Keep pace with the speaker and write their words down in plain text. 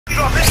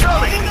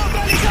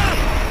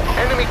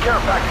Enemy care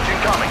package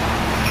incoming.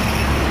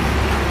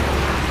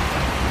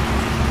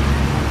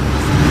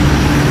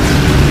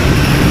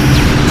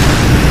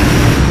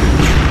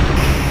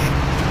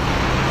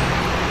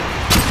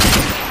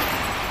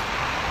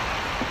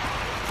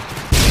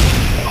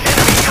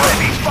 Enemy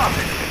UAV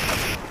spotted.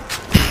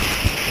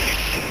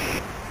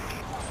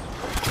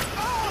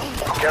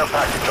 Care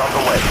package on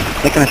the way.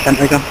 Taking a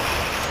sentry gun.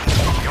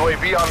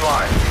 UAV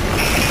online.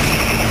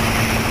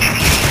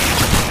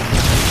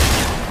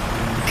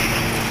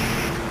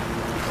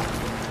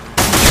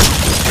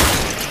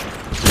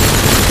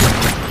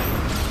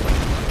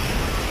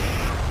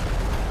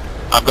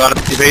 I've got it,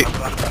 TV.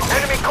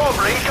 Enemy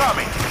Cobra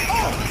incoming.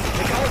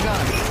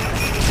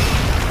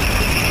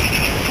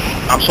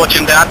 I'm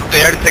switching that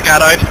there to take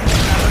that out.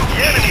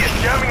 The enemy is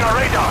jamming our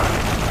radar.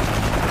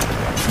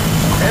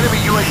 Enemy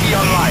UAV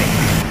online.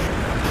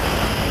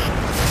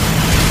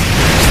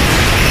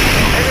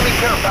 Enemy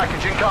care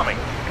package incoming.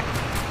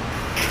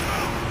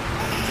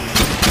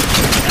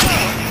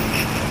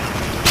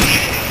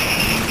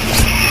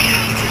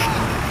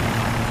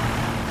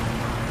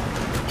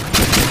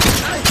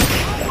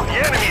 The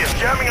enemy is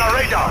jamming our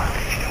radar.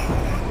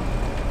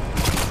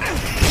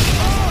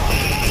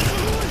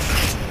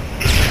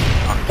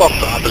 Fuck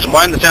that, there's a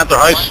mine in the centre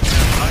house.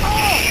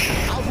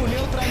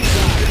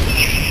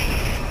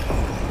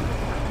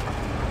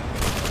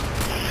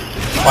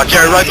 Watch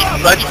here, right.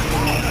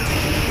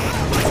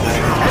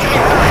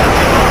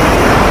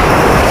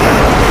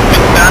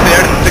 Stand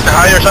there, take the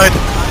higher side.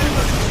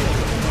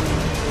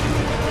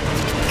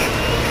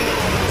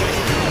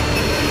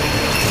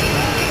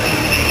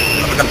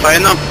 If I can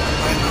find them.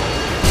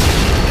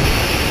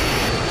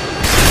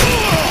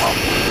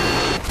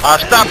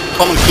 Stop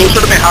coming closer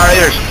to me,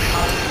 Harriers.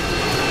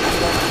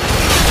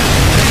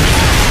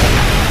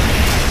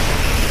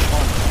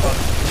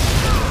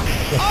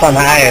 It's on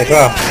high as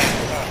well.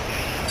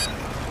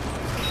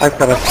 I've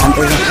got a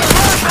sentry gun.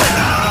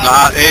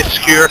 Nah, it's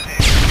secure.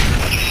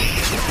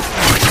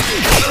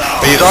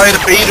 He's out of the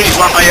feed, he's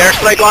want my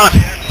airstrike on it.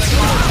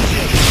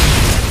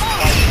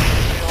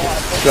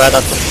 Right,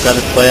 that's got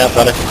it, play, I've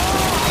got it.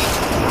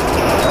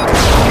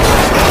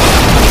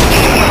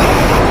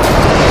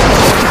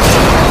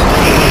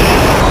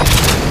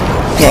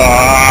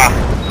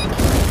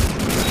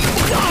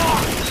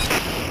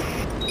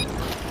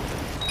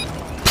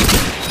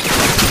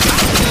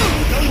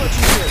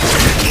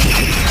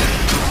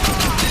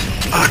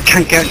 I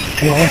can't get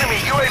to it. Enemy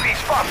UAV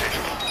spotted.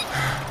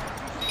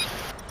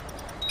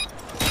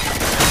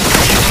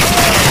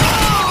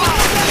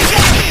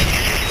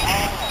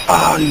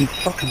 Oh, you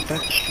fucking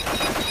bitch.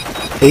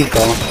 He's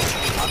gone.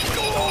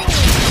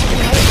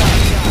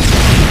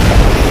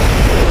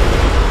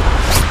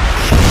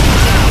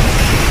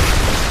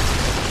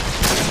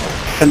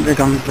 Sentry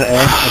guns at A,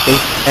 I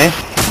think. A?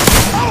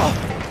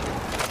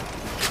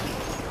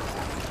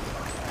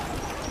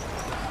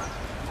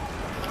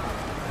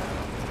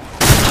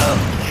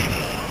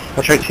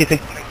 Watch out, CT.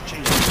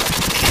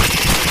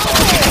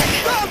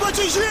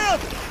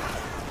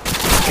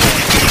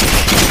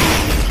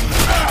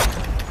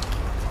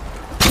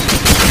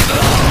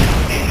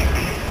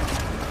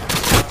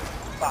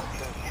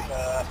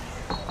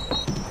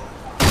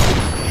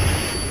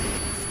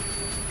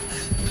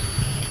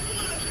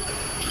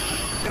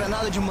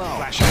 Granada de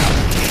mão.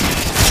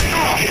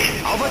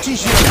 Alvo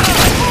atingido.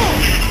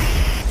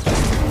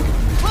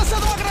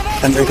 Lançando uma granada.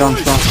 Sentry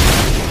guns gone.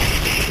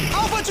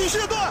 Alvo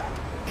atingido.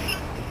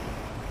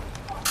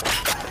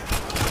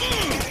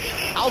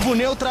 Alvo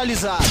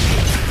neutralizado.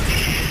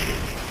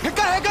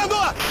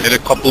 Recarregando. Need a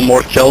couple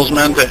more kills,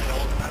 man. Right.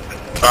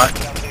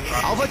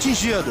 Alvo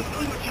atingido.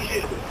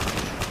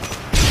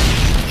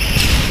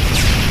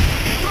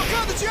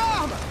 Trocando de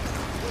arma.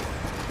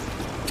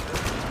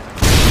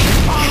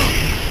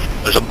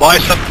 There's a boy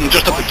sitting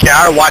just at the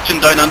car, watching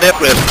down on there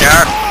with his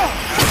car.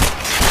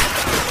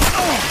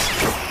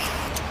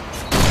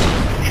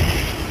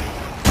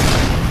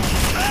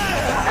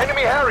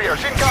 Enemy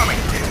Harriers incoming.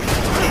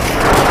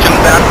 Watching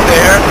that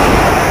there.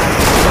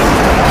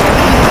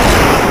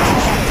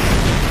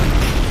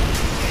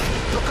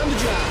 Trocando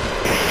de arma.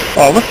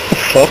 Oh, what the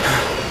fuck?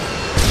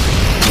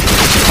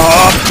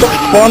 Oh, stop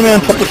spawning me on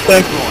top of this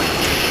thing.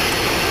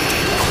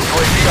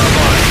 UAV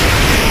online.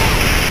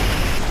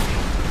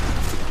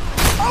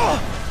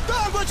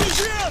 Alvo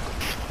atingido.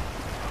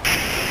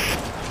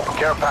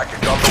 Care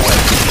package on the way.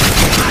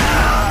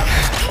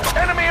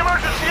 Enemy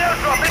emergency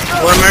airdrop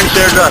incoming. What emergency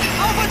airdrop?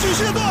 Alvo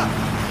atingido.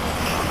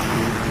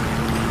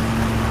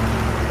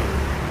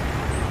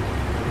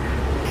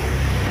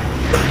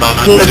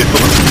 Ready for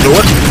the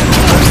door.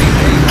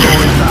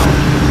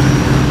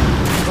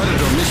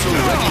 Predator missile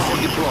ready for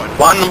deployment.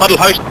 One in the middle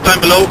house down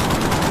below.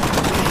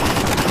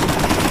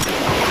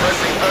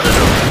 Pressing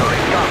Predator missile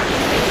incoming.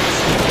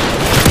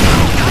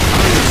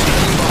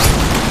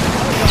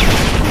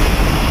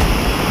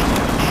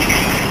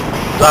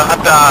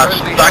 That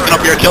stacking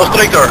up your kill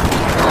streak or?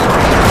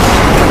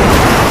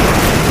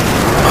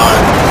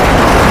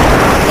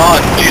 Oh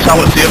jeez, I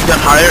would have saved them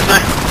Harriers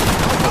now.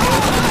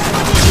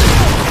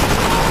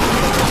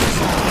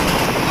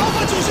 Alvo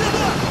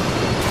atingido.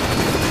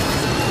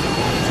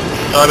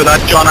 Sorry about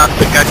that, John. I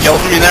think I killed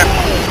me there.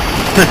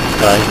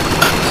 Right.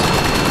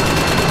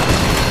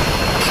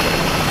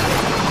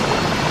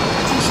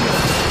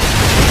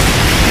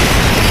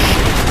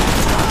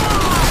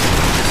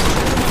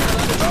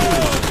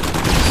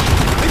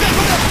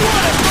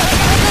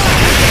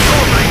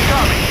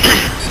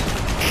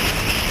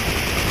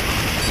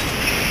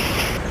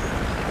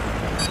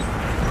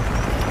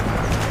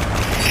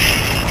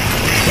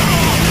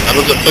 That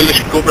was a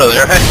foolish cobra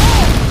there, hey?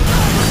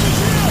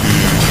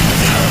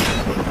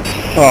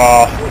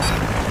 Oh,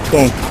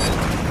 don't.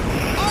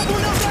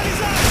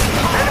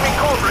 Enemy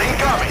Cobra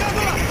incoming.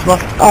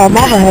 Oh,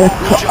 mother had a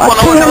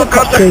two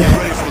helicopters.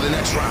 Ready for the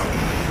next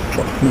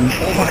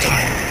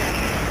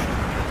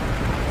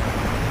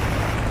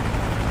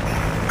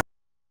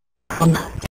round.